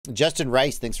Justin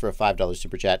Rice, thanks for a $5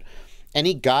 super chat.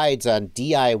 Any guides on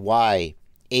DIY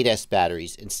 8S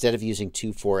batteries instead of using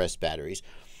two 4S batteries?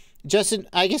 Justin,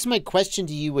 I guess my question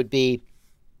to you would be,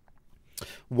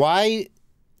 why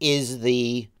is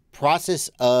the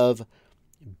process of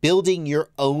building your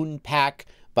own pack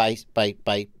by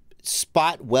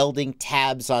spot welding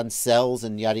tabs on cells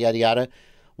and yada, yada, yada,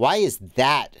 why is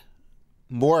that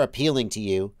more appealing to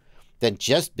you than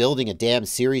just building a damn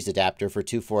series adapter for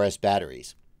two 4S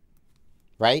batteries?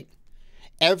 Right?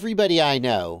 Everybody I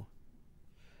know,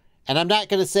 and I'm not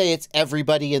going to say it's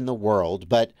everybody in the world,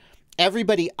 but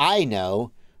everybody I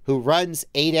know who runs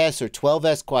 8S or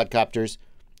 12S quadcopters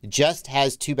just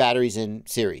has two batteries in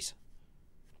series.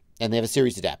 And they have a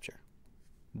series adapter.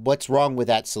 What's wrong with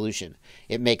that solution?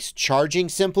 It makes charging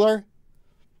simpler.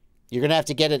 You're going to have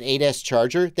to get an 8S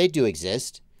charger. They do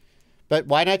exist. But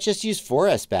why not just use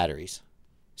 4S batteries?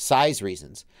 Size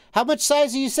reasons. How much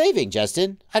size are you saving,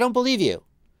 Justin? I don't believe you.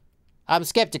 I'm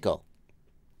skeptical.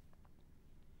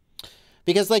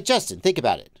 Because, like, Justin, think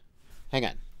about it. Hang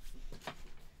on.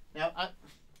 Now,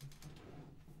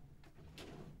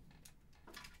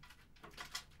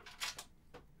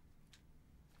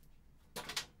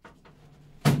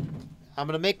 I'm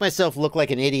going to make myself look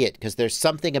like an idiot because there's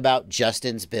something about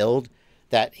Justin's build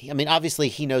that, I mean, obviously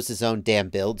he knows his own damn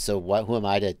build, so who am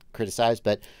I to criticize?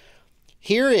 But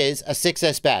here is a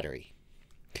 6S battery.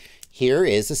 Here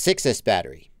is a 6S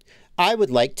battery. I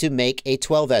would like to make a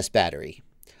 12S battery.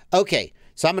 Okay,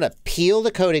 so I'm going to peel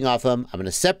the coating off them. I'm going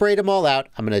to separate them all out.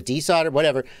 I'm going to desolder,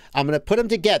 whatever. I'm going to put them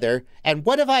together. And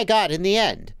what have I got in the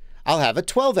end? I'll have a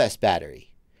 12S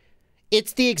battery.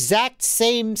 It's the exact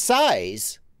same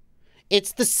size.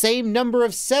 It's the same number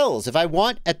of cells. If I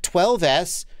want a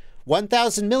 12S,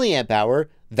 1000 milliamp hour,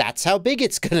 that's how big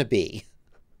it's going to be.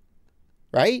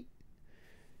 Right?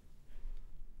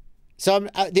 So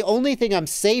the only thing I'm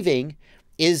saving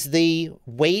is the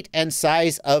weight and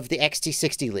size of the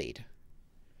XT60 lead.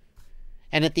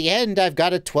 And at the end, I've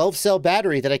got a 12-cell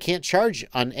battery that I can't charge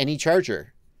on any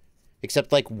charger,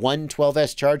 except like one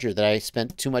 12S charger that I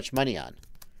spent too much money on.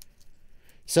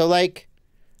 So, like,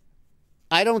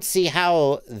 I don't see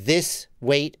how this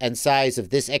weight and size of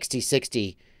this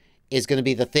XT60 is going to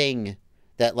be the thing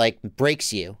that, like,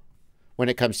 breaks you when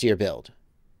it comes to your build.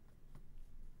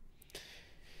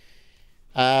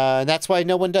 That's why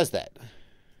no one does that.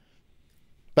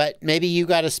 But maybe you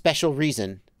got a special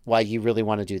reason why you really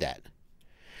want to do that.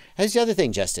 Here's the other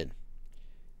thing, Justin.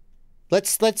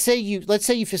 Let's say you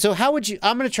so how would you,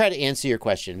 I'm going to try to answer your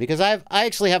question because I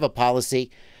actually have a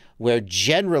policy where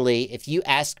generally if you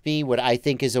ask me what I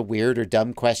think is a weird or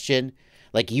dumb question,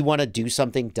 like you want to do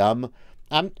something dumb,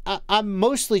 I'm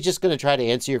mostly just going to try to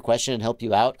answer your question and help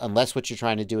you out unless what you're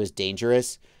trying to do is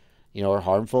dangerous, you know, or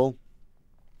harmful.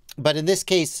 But in this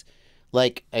case,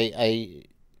 like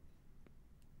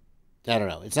I don't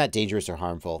know. It's not dangerous or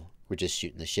harmful. We're just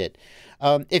shooting the shit.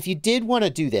 If you did want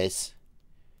to do this,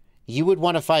 you would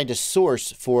want to find a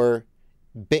source for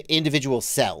individual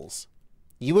cells.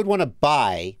 You would want to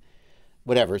buy,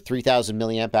 whatever, 3000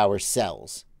 milliamp hour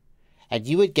cells. And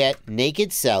you would get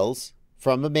naked cells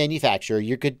from a manufacturer.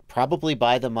 You could probably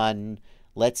buy them on,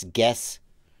 let's guess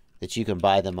that you can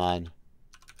buy them on,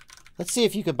 let's see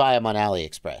if you can buy them on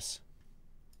AliExpress.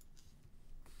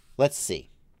 Let's see.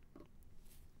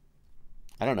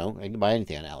 I don't know. I can buy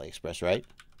anything on AliExpress, right?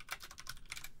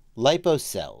 LiPo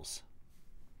cells.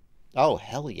 Oh,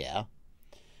 hell yeah.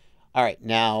 All right,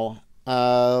 now,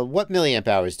 what milliamp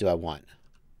hours do I want?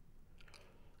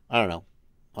 I don't know.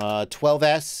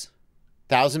 12S,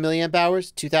 1000 milliamp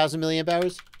hours, 2000 milliamp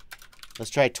hours.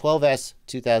 Let's try 12S,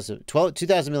 2000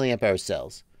 milliamp hour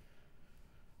cells.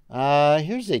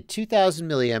 Here's a 2000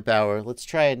 milliamp hour. Let's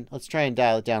try and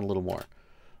dial it down a little more.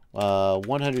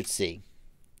 100C.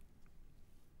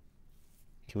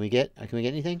 Can we get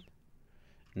anything?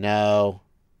 No.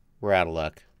 We're out of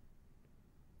luck.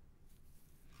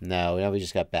 No, now we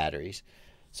just got batteries.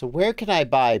 So where can I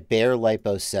buy bare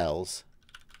LiPo cells?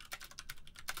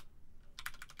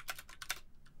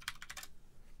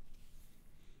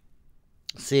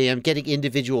 See, I'm getting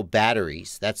individual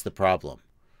batteries. That's the problem.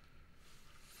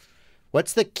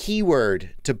 What's the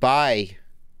keyword to buy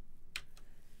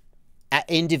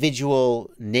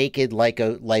individual naked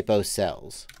LiPo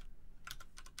cells?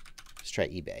 Let's try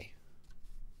eBay.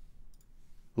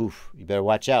 Oof, you better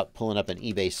watch out pulling up an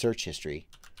eBay search history.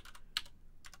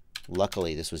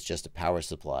 Luckily, this was just a power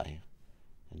supply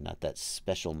and not that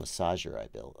special massager I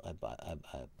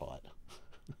bought.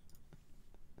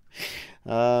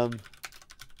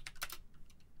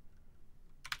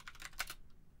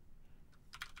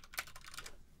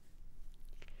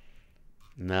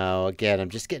 No, again, I'm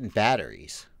just getting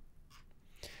batteries.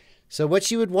 So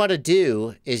what you would want to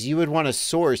do is you would want to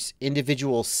source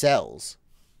individual cells.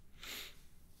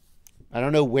 I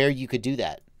don't know where you could do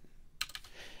that.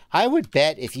 I would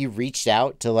bet if you reached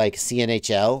out to like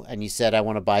CNHL and you said, I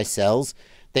want to buy cells,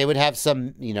 they would have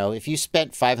some, you know, if you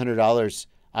spent $500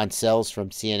 on cells from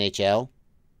CNHL,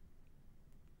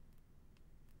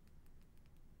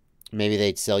 maybe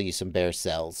they'd sell you some bare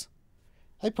cells.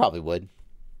 They probably would.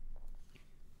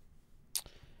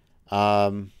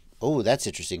 Oh, that's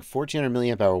interesting. 1400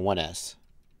 milliamp hour 1S.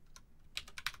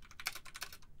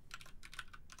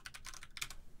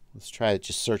 Let's try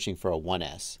just searching for a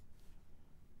 1S.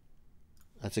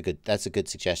 That's a good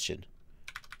suggestion.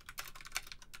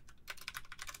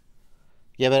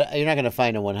 Yeah, but you're not going to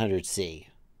find a 100C.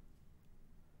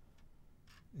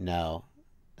 No.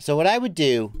 So what I would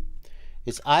do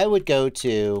is I would go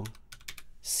to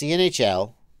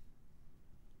CNHL.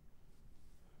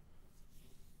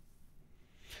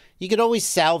 You could always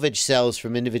salvage cells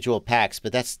from individual packs,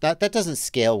 but that doesn't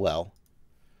scale well.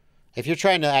 If you're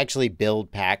trying to actually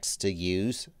build packs to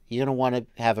use, you're going to want to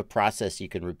have a process you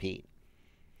can repeat.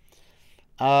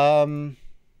 LiPo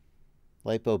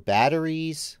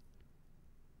batteries.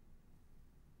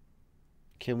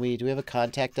 Do we have a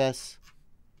contact us?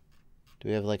 Do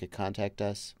we have like a contact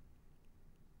us?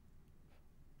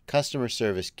 Customer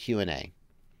service Q&A.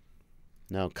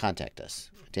 No, contact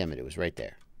us. Damn it, it was right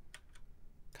there.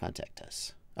 Contact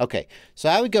us. Okay, so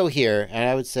I would go here and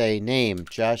I would say name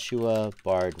Joshua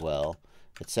Bardwell,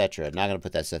 etc. I'm not going to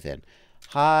put that stuff in.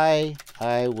 Hi,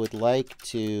 I would like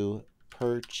to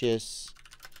purchase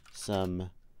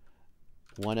some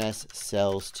 1S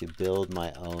cells to build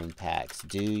my own packs.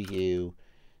 Do you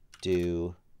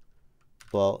do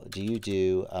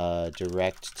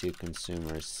direct to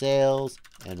consumer sales,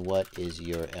 and what is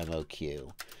your MOQ?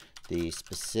 The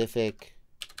specific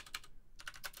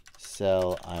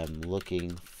cell I'm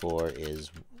looking for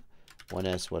is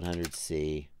 1S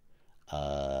 100C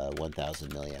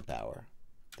 1000 milliamp hour.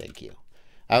 Thank you.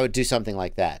 I would do something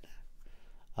like that.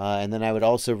 And then I would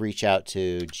also reach out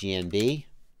to GNB.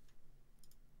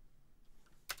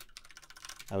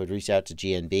 I would reach out to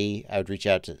GNB. I would reach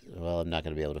out to, well, I'm not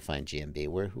going to be able to find GNB.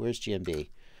 Where's GNB?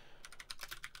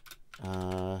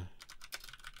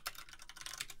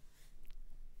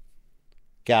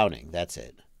 Gowning, that's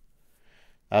it.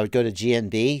 I would go to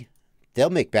GNB. They'll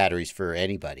make batteries for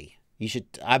anybody. You should,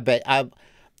 I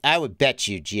would bet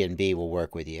you GNB will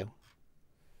work with you.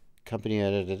 Company,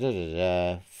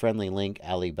 friendly link,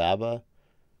 Alibaba.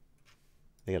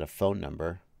 They got a phone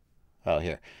number. Oh,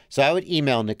 here. So I would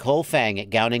email Nicole Fang at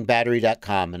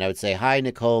gowningbattery.com, and I would say, hi,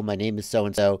 Nicole, my name is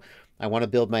so-and-so. I want to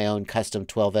build my own custom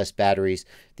 12S batteries.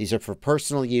 These are for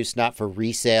personal use, not for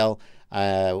resale.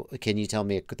 Can you tell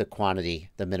me the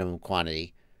quantity, the minimum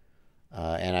quantity?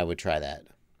 And I would try that.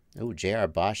 Oh, J.R.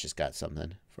 Bosch has got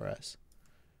something for us.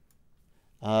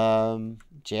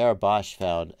 J.R. Bosch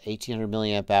found 1800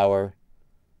 milliamp hour.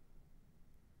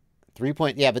 3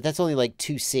 yeah, but that's only like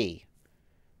 2C.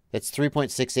 That's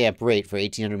 3.6 amp rate for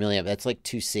 1800 milliamp. That's like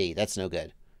 2C. That's no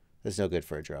good. That's no good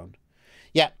for a drone.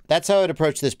 Yeah, that's how I would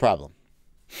approach this problem.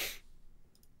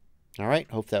 All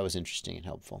right. Hope that was interesting and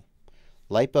helpful.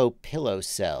 LiPo pillow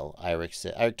cell. Eric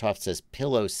Toft says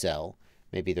pillow cell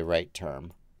may be the right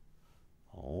term.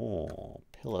 Oh,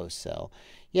 pillow cell.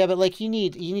 Yeah, but like you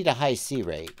need a high C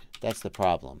rate. That's the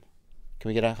problem. Can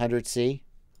we get 100C?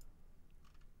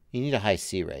 You need a high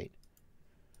C rate.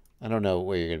 I don't know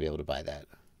where you're going to be able to buy that.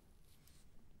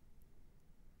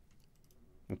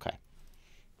 Okay.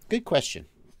 Good question.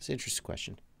 It's an interesting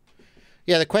question.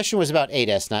 Yeah, the question was about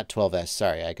 8S, not 12S.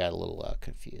 Sorry, I got a little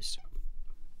confused.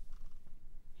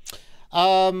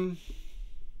 Okay.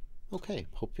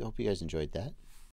 Hope you guys enjoyed that.